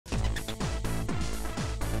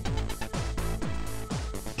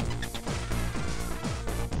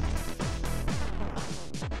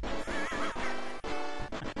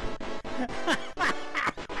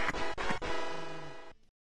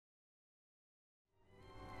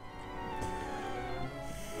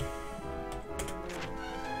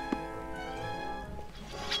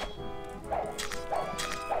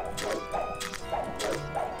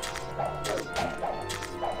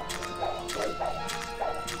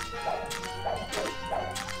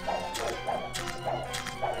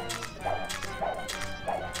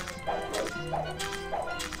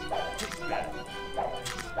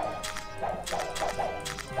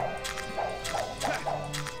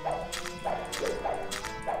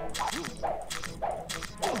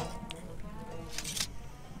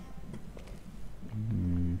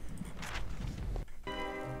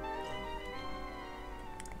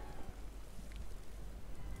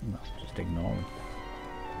No, just ignore him.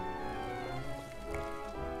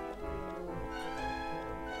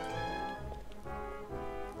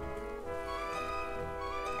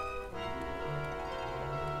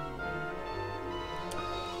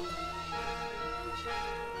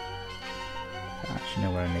 I actually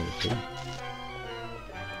know where I need to be.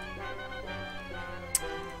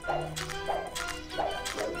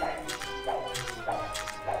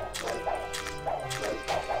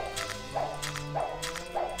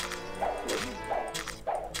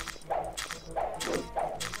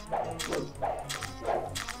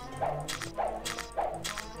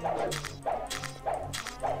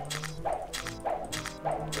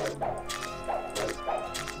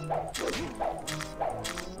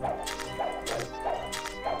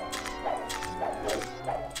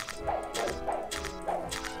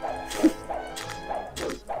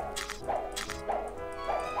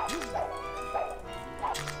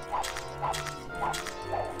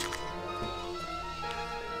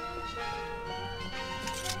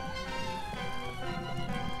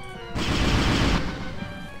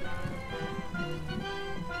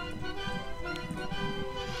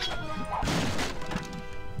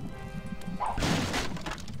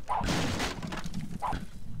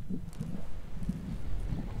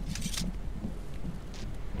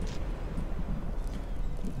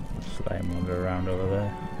 Let him wander around over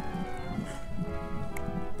there.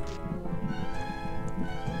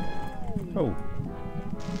 Oh.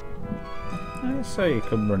 I saw you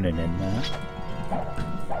come running in there.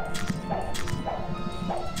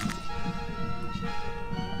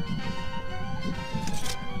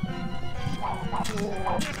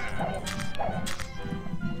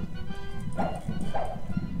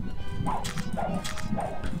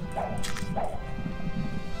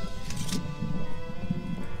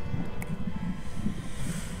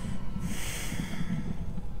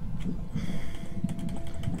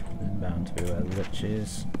 Bound to be where the lich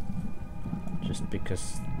is, just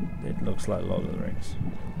because it looks like Lord of the Rings.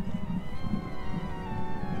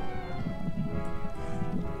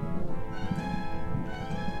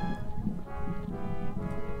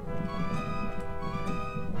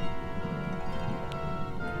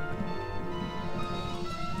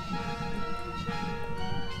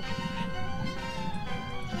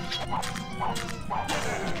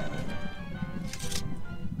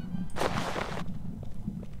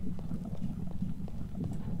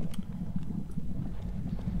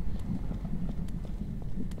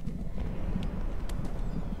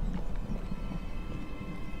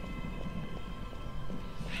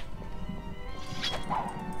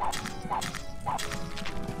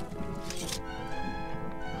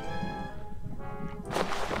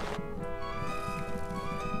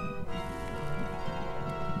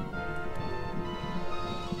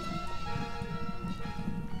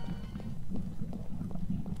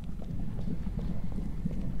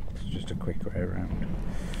 A quick way around.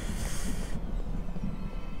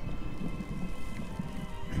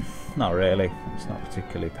 Not really, it's not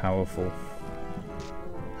particularly powerful.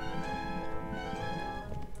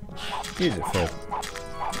 Use it for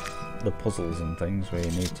the puzzles and things where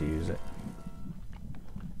you need to use it.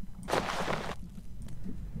 Better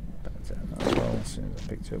take that as well as soon as I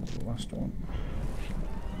picked up the last one.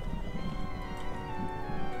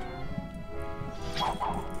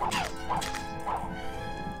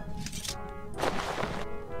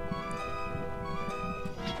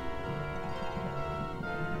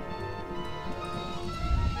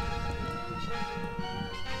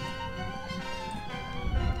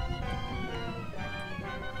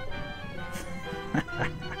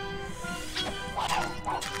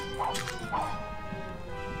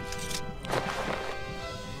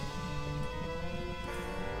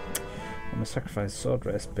 Sacrifice sword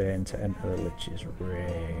rest bane to enter the Lich's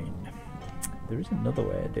reign. There is another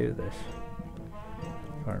way to do this,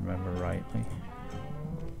 if I remember rightly.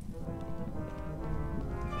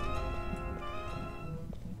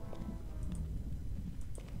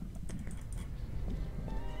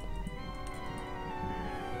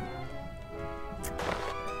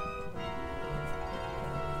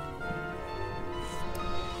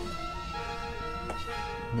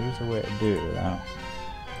 there is a way to do it without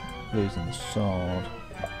losing the sword.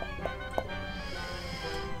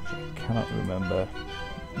 Which I cannot remember.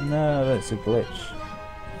 No, that's a glitch.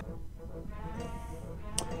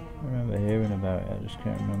 I remember hearing about it, I just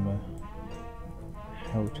can't remember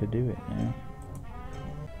how to do it now.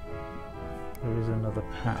 There is another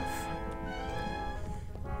path.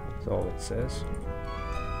 That's all it says.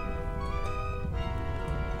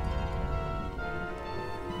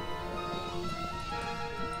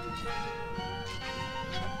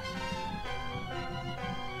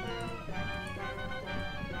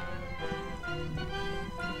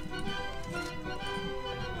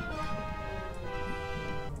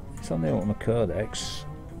 It's on the Ultima Codex.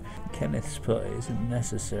 Kenneth's put it isn't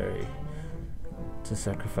necessary to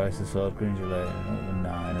sacrifice the sword Gringelet in Ultima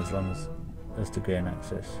 9 as long as to gain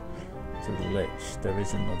access to the Lich. There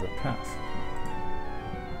is another path,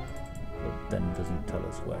 but then doesn't tell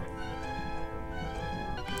us where.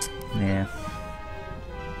 Yeah.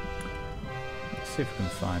 Let's see if we can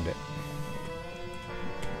find it.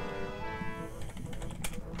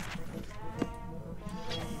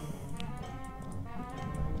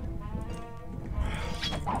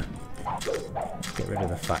 Get rid of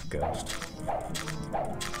the fat ghost.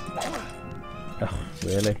 Oh,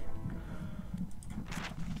 really?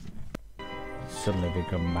 Suddenly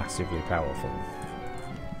become massively powerful.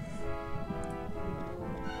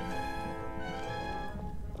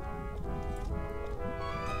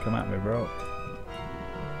 Come at me, bro.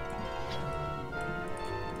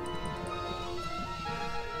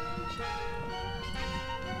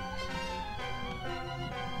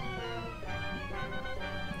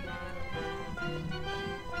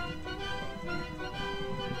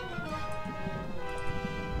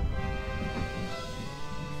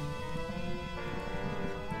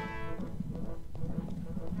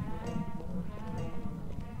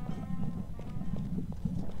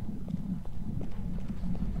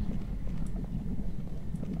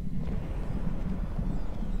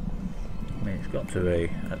 It's got to be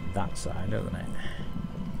at that side, hasn't it?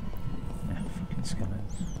 Yeah, fucking skeletons.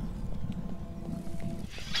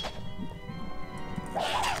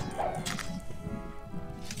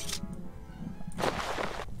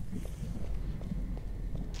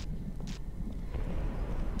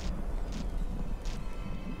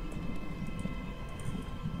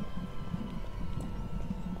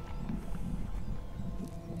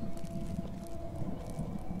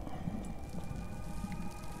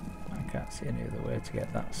 Can't see any other way to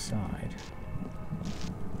get that side.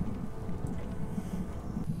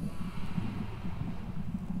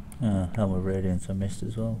 Helm of Radiance I missed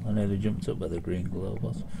as well. I nearly jumped up where the green globe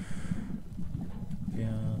was.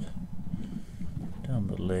 Yard. Down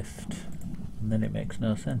the lift. And then it makes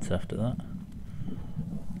no sense after that.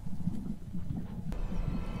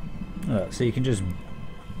 So you can just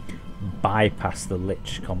bypass the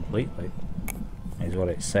Lich completely, is what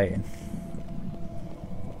it's saying.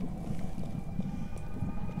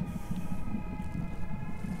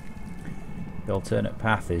 The alternate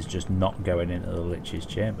path is just not going into the Lich's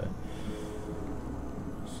chamber.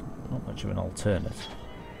 It's not much of an alternate.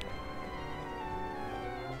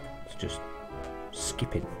 It's just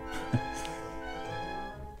skipping.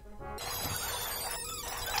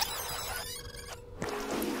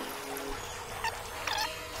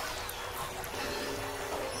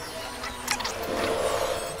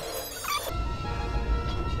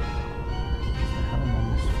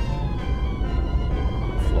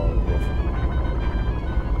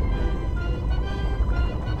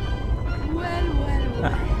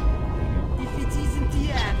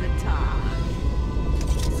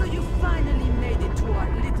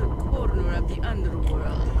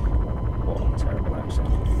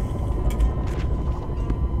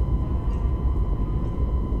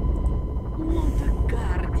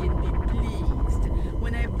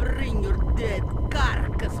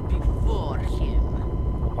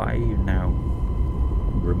 Why are you now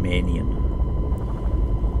Romanian?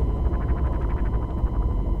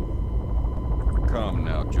 Come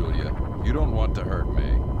now, Julia. You don't want to hurt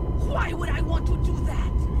me. Why would I want to do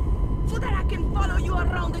that? So that I can follow you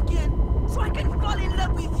around again? So I can fall in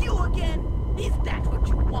love with you again? Is that what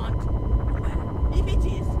you want? Well, if it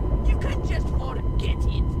is, you can just forget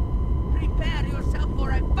it. Prepare yourself for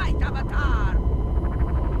a fight, Avatar!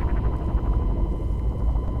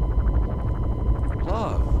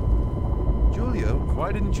 Love. Julia,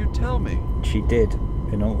 why didn't you tell me? She did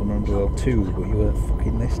in Ultima Underworld 2, but you weren't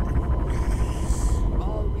fucking listening.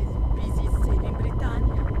 Always busy saving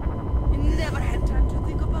Britannia. You never had time to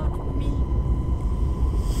think about me.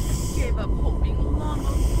 Gave up hoping long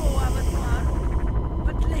ago, Avatar.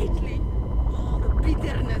 But lately, all the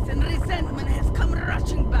bitterness and resentment has come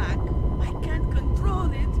rushing back.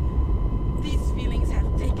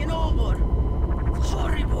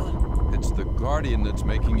 guardian that's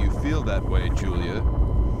making you feel that way, Julia.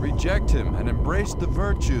 Reject him and embrace the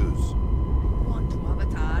virtues. I want to,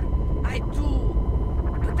 Avatar. I do.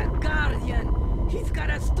 But the guardian, he's got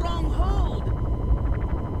a strong hold.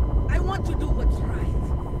 I want to do what's right.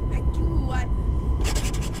 I do.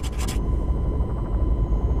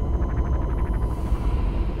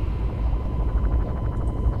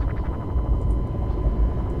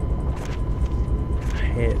 I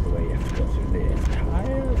hate the way you have to go through the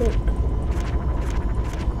entire book.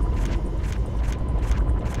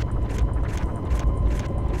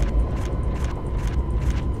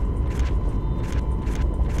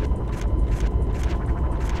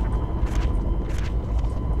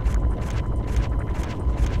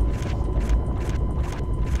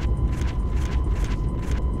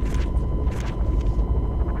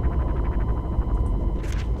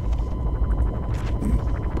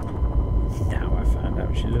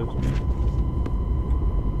 She loves me.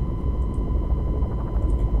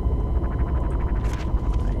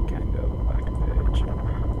 I can't go back a page. I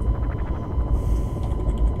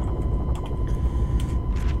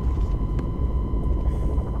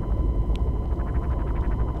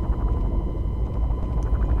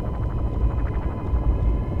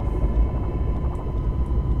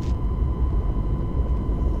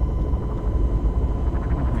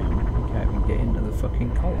can't even get into the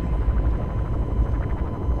fucking column.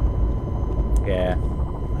 Yeah,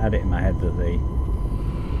 I had it in my head that the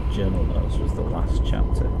journal notes was the last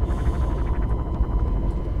chapter.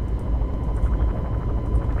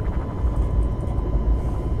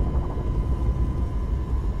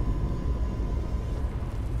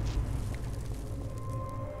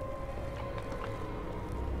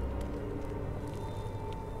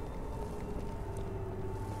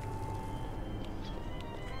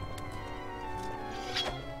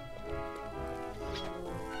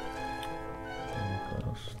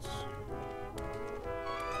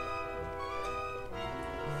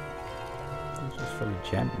 Full of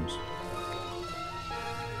gems.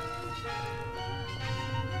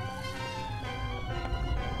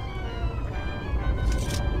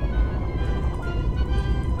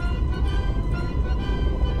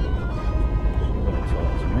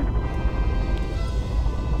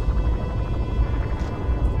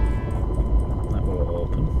 That will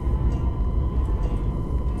open.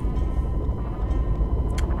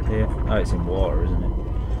 Here. Oh, it's in water, isn't it?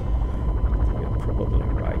 You're probably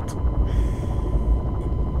right.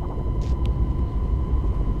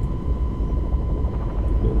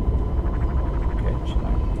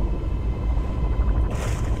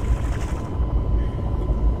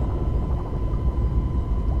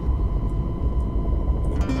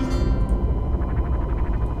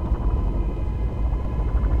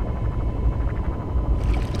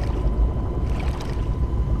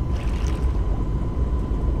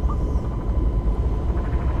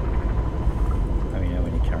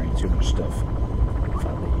 Too much stuff. The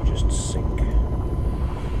fact that you just sink.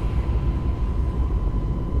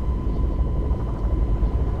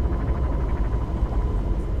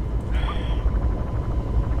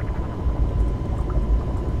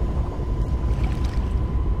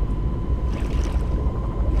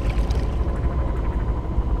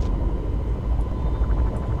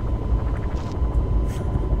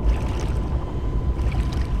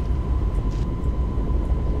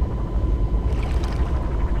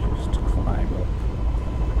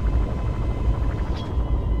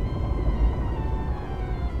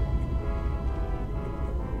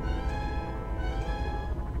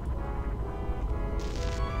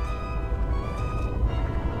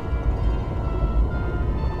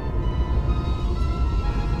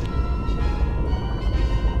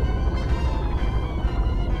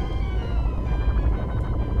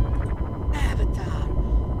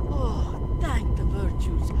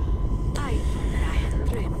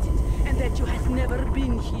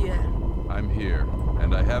 I'm here,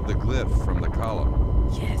 and I have the glyph from the column.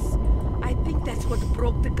 Yes, I think that's what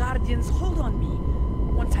broke the Guardian's hold on me.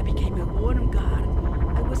 Once I became a worm guard,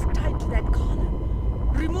 I was tied to that column.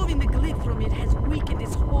 Removing the glyph from it has weakened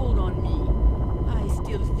its hold on me. I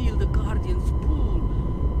still feel the Guardian's pull,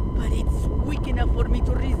 but it's weak enough for me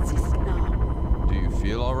to resist now. Do you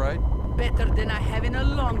feel all right? Better than I have in a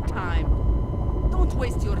long time. Don't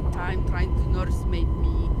waste your time trying to nursemaid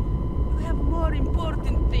me. You have more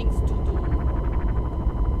important things to do.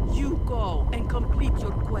 You go and complete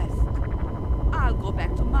your quest. I'll go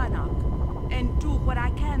back to Monarch and do what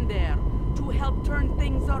I can there to help turn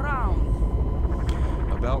things around.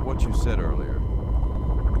 About what you said earlier.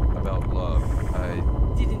 About love,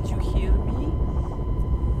 Didn't you hear me?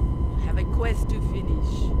 You have a quest to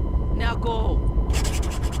finish. Now go.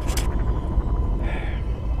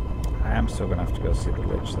 I I am still going to have to go see the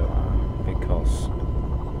Lich though, because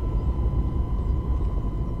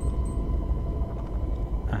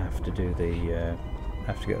I have to do the, I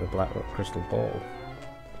have to get the Black Rock Crystal Ball.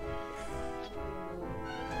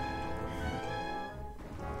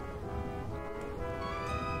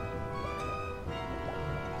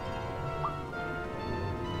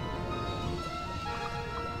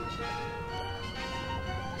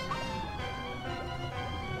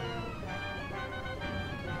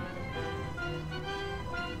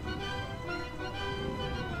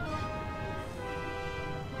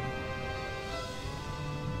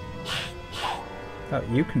 Oh,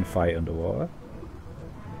 you can fight underwater.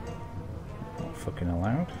 Not fucking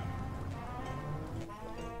allowed.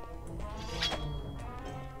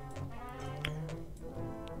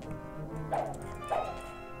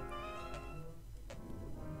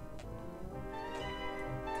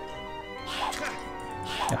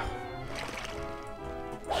 Yeah.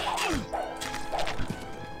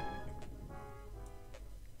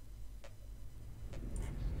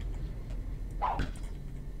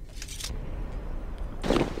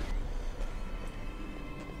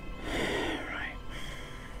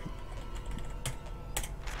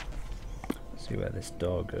 See where this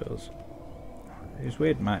door goes. It was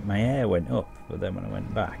weird, my hair went up, but then when I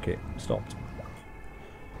went back it stopped.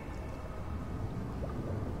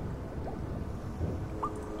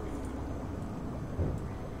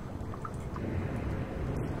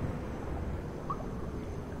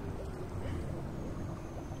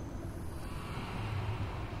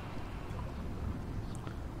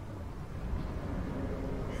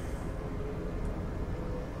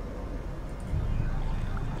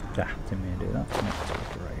 Ah, didn't mean to do that. Next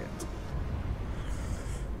to the right.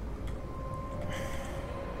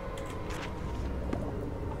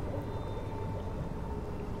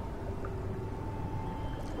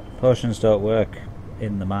 Potions don't work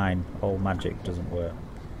in the mine. All magic doesn't work,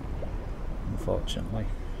 unfortunately.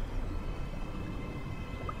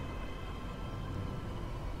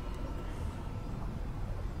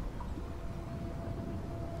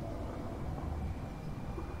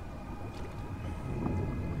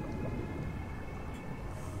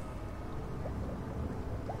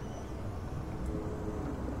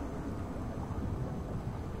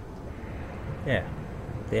 Yeah,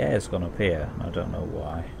 the air's gone up here. I don't know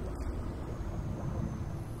why.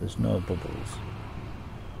 There's no bubbles.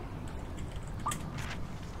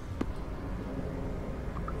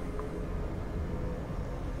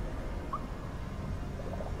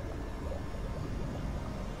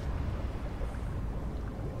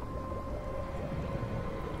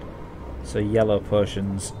 So yellow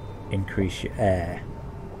potions increase your air.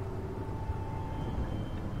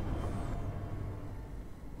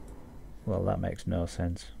 Well, that makes no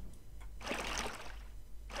sense.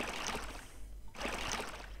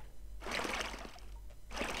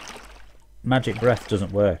 Magic breath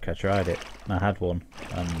doesn't work. I tried it. I had one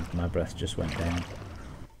and my breath just went down.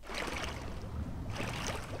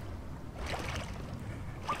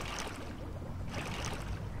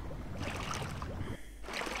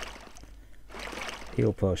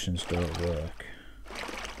 Heal potions don't work.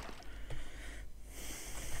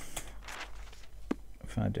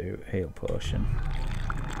 If I do heal potion,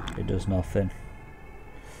 it does nothing.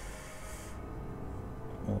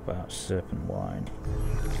 What about serpent wine?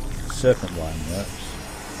 Serpent wine works,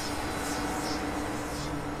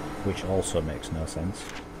 which also makes no sense,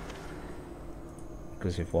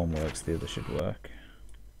 because if one works the other should work.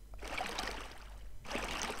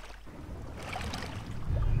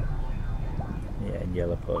 Yeah, and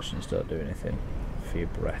yellow potions don't do anything for your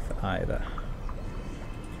breath either.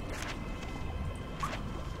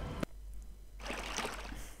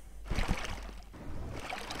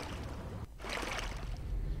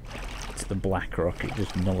 The black rock, it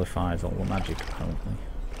just nullifies all the magic apparently,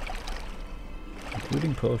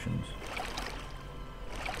 including potions.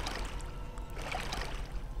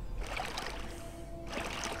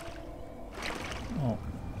 Oh,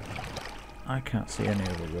 I can't see any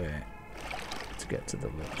other way to get to the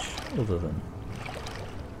Lich other than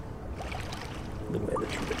the way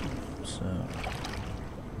that's written, so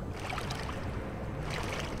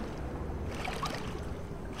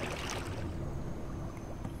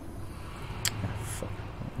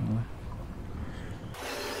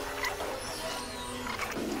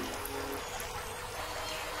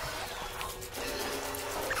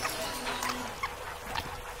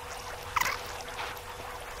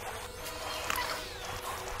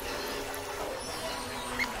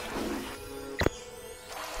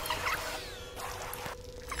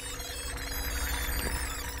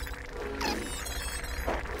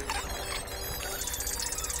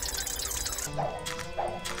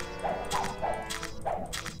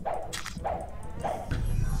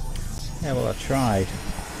Yeah, well I tried.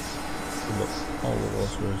 But all it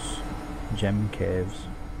was gem caves.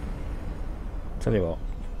 Tell you what.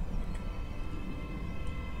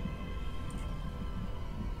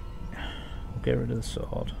 We'll get rid of the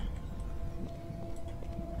sword.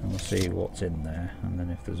 And we'll see what's in there, and then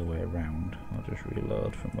if there's a way around, I'll just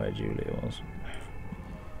reload from where Julia was.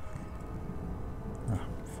 Oh,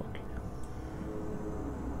 fuck it.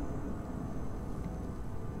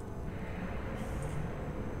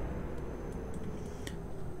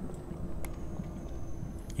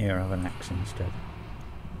 Here, I have an axe instead.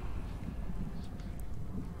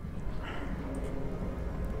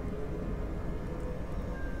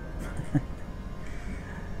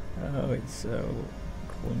 Oh, it's so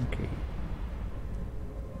clunky.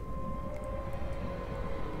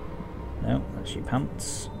 No, that's your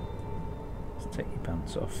pants. Let's take your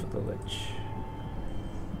pants off for the lich.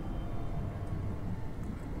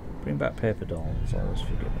 Bring back paper dolls, always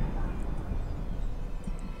forgiven.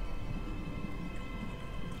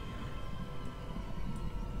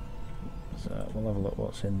 So we'll have a look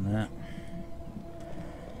what's in there.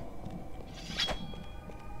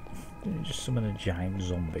 Just summon a giant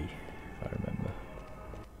zombie, if I remember.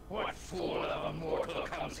 What fool of a mortal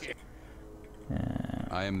comes here?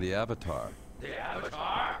 I am the Avatar. The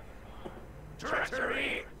Avatar?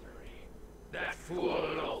 Treachery! That fool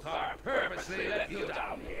Lothar purposely let you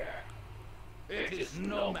down here. It is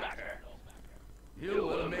no matter. You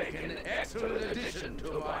will make an excellent addition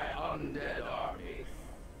to my undead army.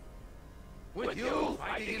 With you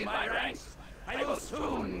fighting in my ranks, I will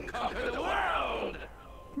soon conquer the world!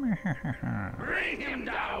 Bring him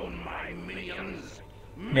down, my minions!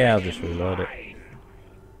 Yeah, I'll just reload it.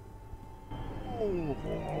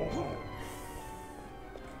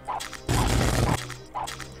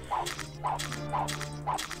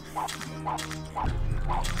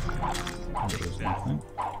 There's nothing.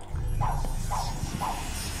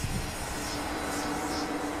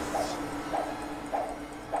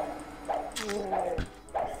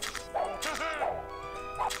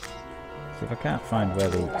 So if I can't find where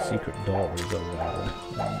the secret door is over there,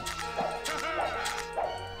 then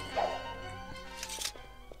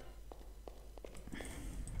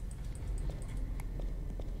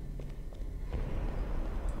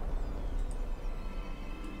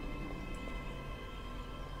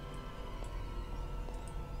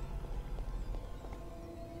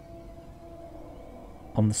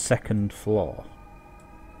on the second floor.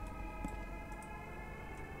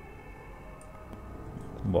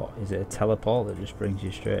 What, is it a teleport that just brings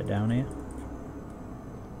you straight down here?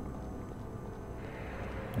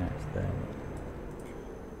 Yeah, it's there.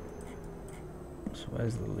 So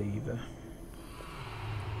where's the lever?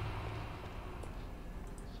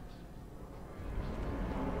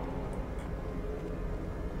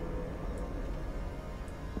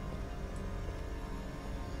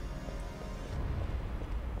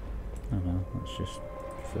 Oh no, that's just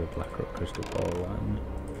for the Blackrock crystal ball line.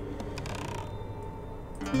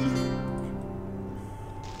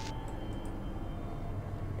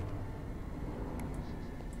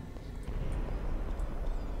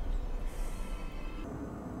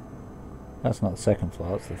 That's not the second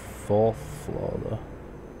floor, that's the fourth floor though.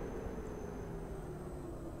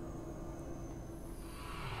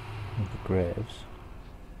 With the graves.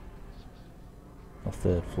 Or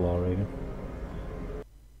third floor even.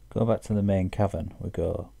 Go back to the main cavern, we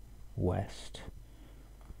go west.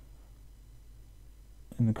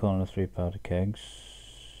 In the corner, 3 powder kegs.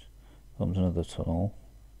 Comes another tunnel.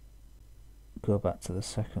 Go back to the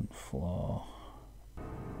second floor.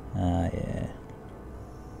 Ah, yeah.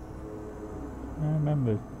 I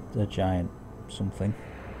remember the giant something.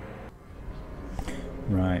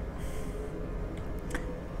 Right.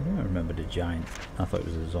 I don't remember the giant. I thought it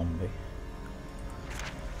was a zombie.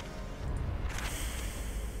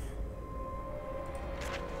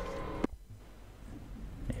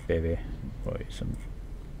 Hey baby, brought you some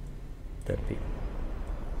dead people.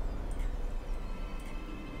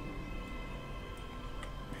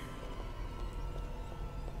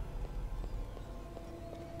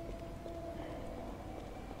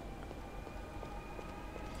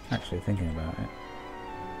 Actually thinking about it,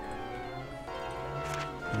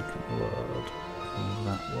 you can load on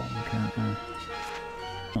that one, can't I?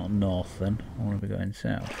 Not north then, I want to be going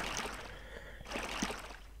south.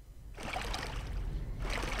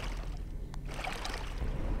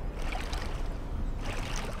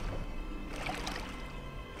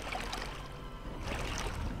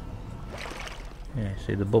 Yeah,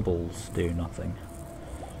 see the bubbles do nothing.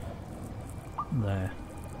 There,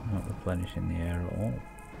 not replenishing the air at all.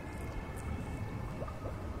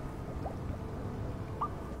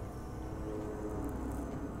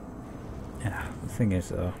 thing is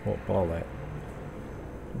though, what bollock?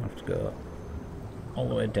 I have to go all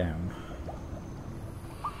the way down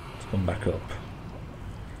to come back up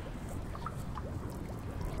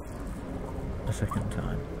a second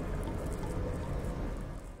time.